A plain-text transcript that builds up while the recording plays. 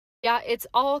Yeah, it's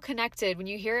all connected. When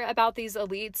you hear about these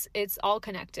elites, it's all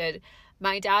connected.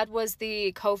 My dad was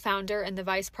the co-founder and the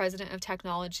vice president of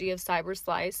technology of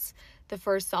CyberSlice, the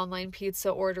first online pizza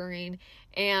ordering,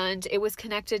 and it was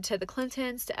connected to the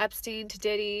Clintons, to Epstein, to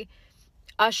Diddy,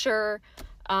 Usher,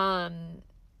 um,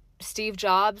 Steve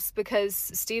Jobs, because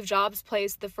Steve Jobs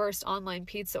placed the first online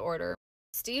pizza order.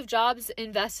 Steve Jobs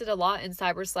invested a lot in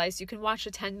CyberSlice. You can watch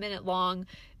a 10-minute long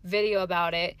video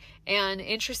about it. And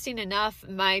interesting enough,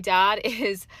 my dad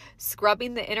is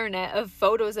scrubbing the internet of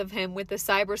photos of him with the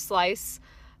CyberSlice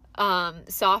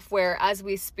software as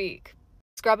we speak.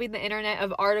 Scrubbing the internet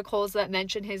of articles that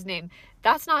mention his name.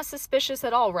 That's not suspicious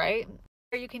at all, right?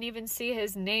 You can even see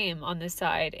his name on this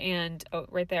side and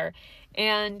right there.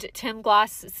 And Tim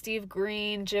Glass, Steve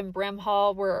Green, Jim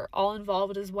Brimhall were all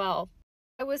involved as well.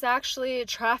 I was actually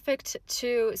trafficked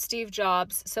to Steve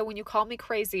Jobs. So when you call me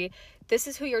crazy, this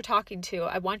is who you're talking to.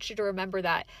 I want you to remember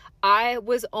that. I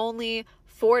was only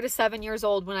 4 to 7 years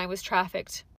old when I was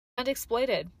trafficked and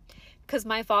exploited because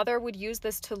my father would use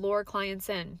this to lure clients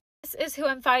in. This is who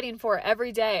I'm fighting for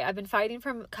every day. I've been fighting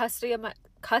for custody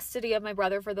of my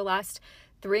brother for the last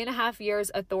 3.5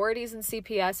 years. Authorities and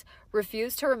CPS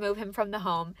refused to remove him from the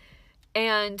home.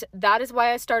 And that is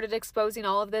why I started exposing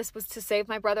all of this, was to save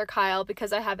my brother Kyle,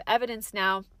 because I have evidence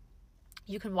now.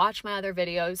 You can watch my other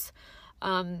videos.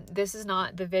 This is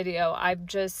not the video. I'm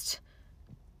just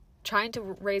trying to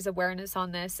raise awareness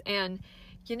on this. And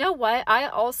you know what? I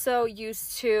also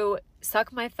used to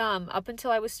suck my thumb up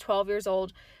until I was 12 years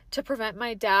old to prevent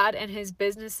my dad and his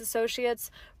business associates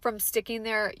from sticking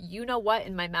their you-know-what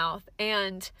in my mouth.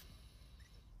 And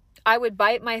I would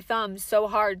bite my thumb so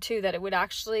hard too that it would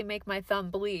actually make my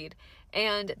thumb bleed.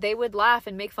 And they would laugh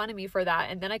and make fun of me for that.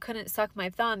 And then I couldn't suck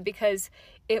my thumb because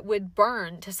it would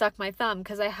burn to suck my thumb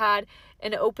because I had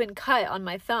an open cut on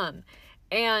my thumb.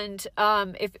 And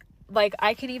if like,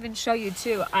 I can even show you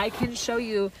too. I can show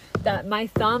you that my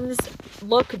thumbs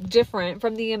look different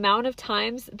from the amount of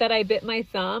times that I bit my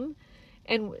thumb.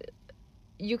 And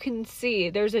you can see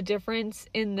there's a difference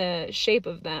in the shape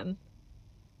of them.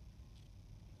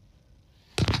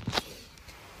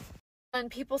 And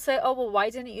people say, oh, well, why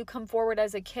didn't you come forward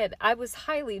as a kid? I was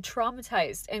highly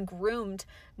traumatized and groomed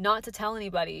not to tell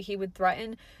anybody. He would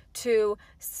threaten to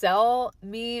sell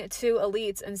me to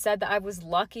elites and said that I was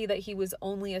lucky that he was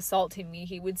only assaulting me.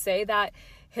 He would say that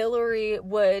Hillary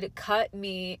would cut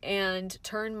me and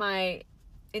turn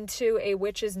into a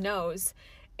witch's nose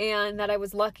and that I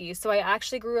was lucky. So I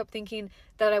actually grew up thinking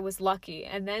that I was lucky.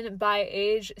 And then by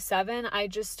age 7, I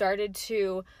just started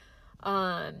to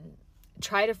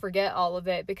try to forget all of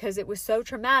it because it was so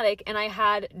traumatic and I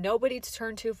had nobody to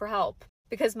turn to for help.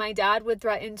 Because my dad would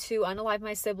threaten to unalive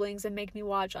my siblings and make me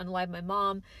watch unalive my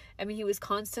mom. I mean, he was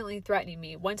constantly threatening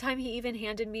me. One time he even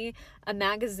handed me a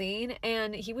magazine,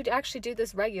 and he would actually do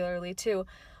this regularly too,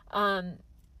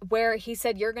 where he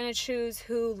said, you're going to choose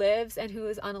who lives and who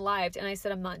is unalived. And I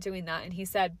said, I'm not doing that. And he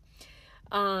said,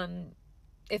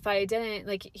 if I didn't,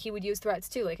 like, he would use threats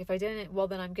too. Like, if I didn't, well,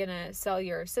 then I'm going to sell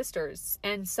your sisters.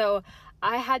 And so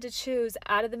I had to choose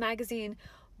out of the magazine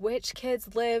which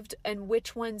kids lived and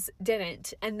which ones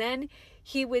didn't. And then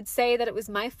he would say that it was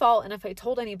my fault. And if I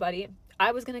told anybody,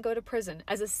 I was going to go to prison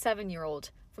as a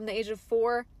 7-year-old from the age of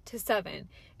 4 to 7.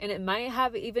 And it might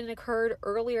have even occurred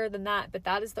earlier than that, but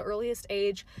that is the earliest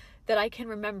age that I can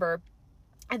remember.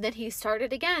 And then he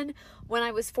started again when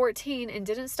I was 14 and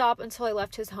didn't stop until I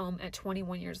left his home at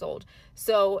 21 years old.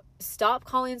 So stop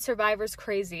calling survivors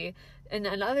crazy. And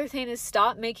another thing is,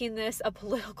 stop making this a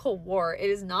political war. It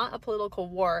is not a political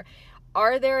war.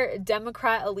 Are there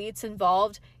Democrat elites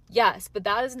involved? Yes, but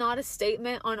that is not a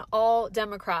statement on all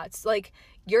Democrats. Like,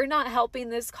 you're not helping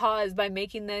this cause by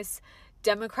making this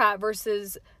Democrat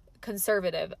versus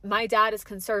conservative. My dad is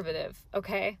conservative,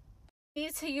 okay? We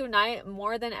need to unite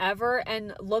more than ever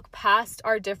and look past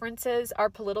our differences, our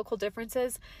political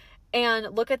differences,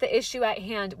 and look at the issue at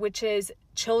hand, which is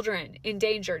children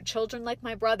endangered, children like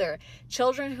my brother,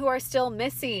 children who are still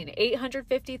missing.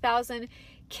 850,000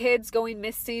 kids going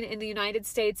missing in the United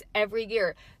States every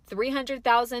year,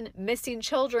 300,000 missing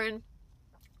children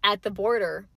at the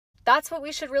border. That's what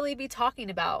we should really be talking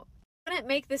about. I couldn't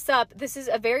make this up. This is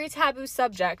a very taboo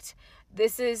subject.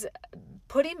 This is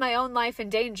putting my own life in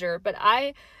danger, but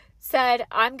I said,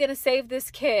 I'm going to save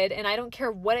this kid, and I don't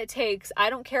care what it takes.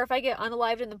 I don't care if I get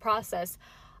unalived in the process.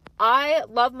 I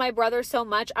love my brother so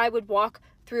much, I would walk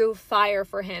through fire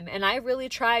for him. And I really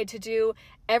tried to do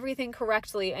everything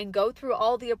correctly and go through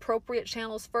all the appropriate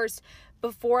channels first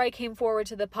before I came forward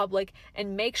to the public,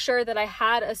 and make sure that I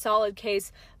had a solid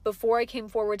case before I came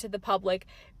forward to the public,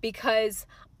 because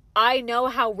I know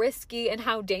how risky and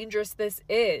how dangerous this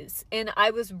is. And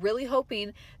I was really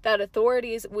hoping that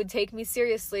authorities would take me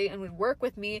seriously and would work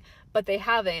with me, but they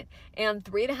haven't. And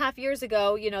 3.5 years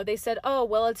ago, they said, oh,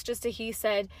 well, it's just a he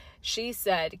said, she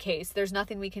said case. There's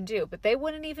nothing we can do. But they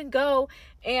wouldn't even go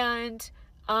and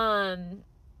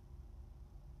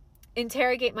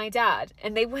interrogate my dad.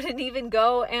 And they wouldn't even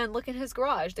go and look in his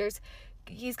garage.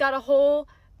 He's got a whole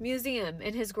museum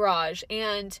in his garage,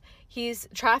 and he's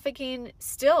trafficking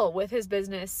still with his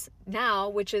business now,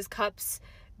 which is Cups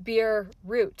Beer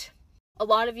Root. A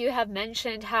lot of you have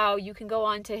mentioned how you can go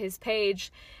onto his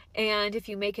page, and if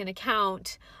you make an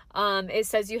account, it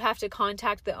says you have to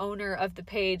contact the owner of the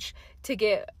page to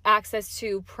get access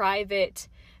to private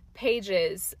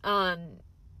pages.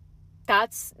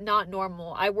 That's not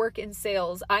normal. I work in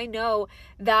sales. I know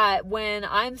that when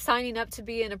I'm signing up to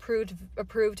be an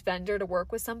approved vendor to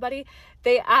work with somebody,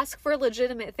 they ask for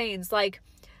legitimate things like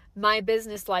my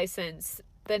business license,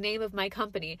 the name of my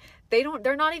company.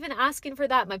 They're not even asking for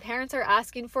that. My parents are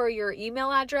asking for your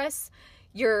email address,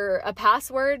 a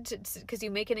password, because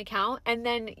you make an account, and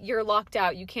then you're locked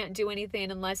out. You can't do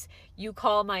anything unless you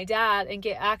call my dad and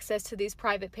get access to these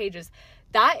private pages.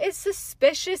 That is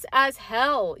suspicious as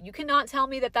hell. You cannot tell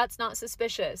me that that's not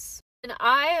suspicious. And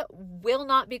I will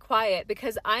not be quiet,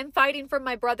 because I'm fighting for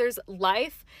my brother's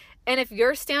life. And if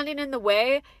you're standing in the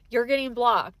way, you're getting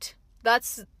blocked.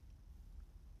 That's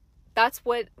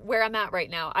where I'm at right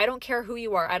now. I don't care who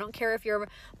you are. I don't care if you're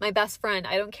my best friend.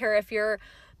 I don't care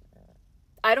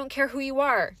who you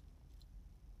are.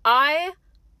 I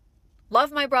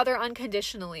love my brother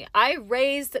unconditionally. I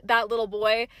raised that little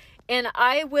boy, and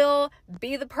I will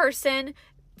be the person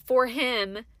for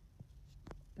him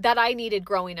that I needed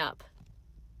growing up.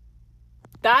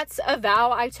 That's a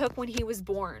vow I took when he was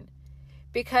born,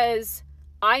 because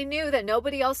I knew that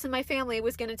nobody else in my family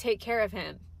was going to take care of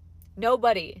him.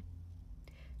 Nobody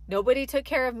took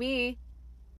care of me.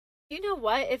 You know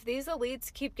what? If these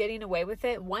elites keep getting away with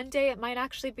it, one day it might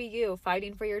actually be you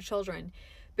fighting for your children,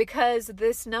 because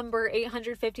this number,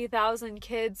 850,000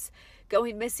 kids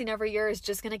going missing every year, is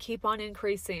just going to keep on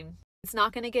increasing. It's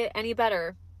not going to get any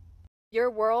better.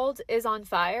 Your world is on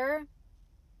fire,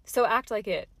 so act like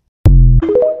it.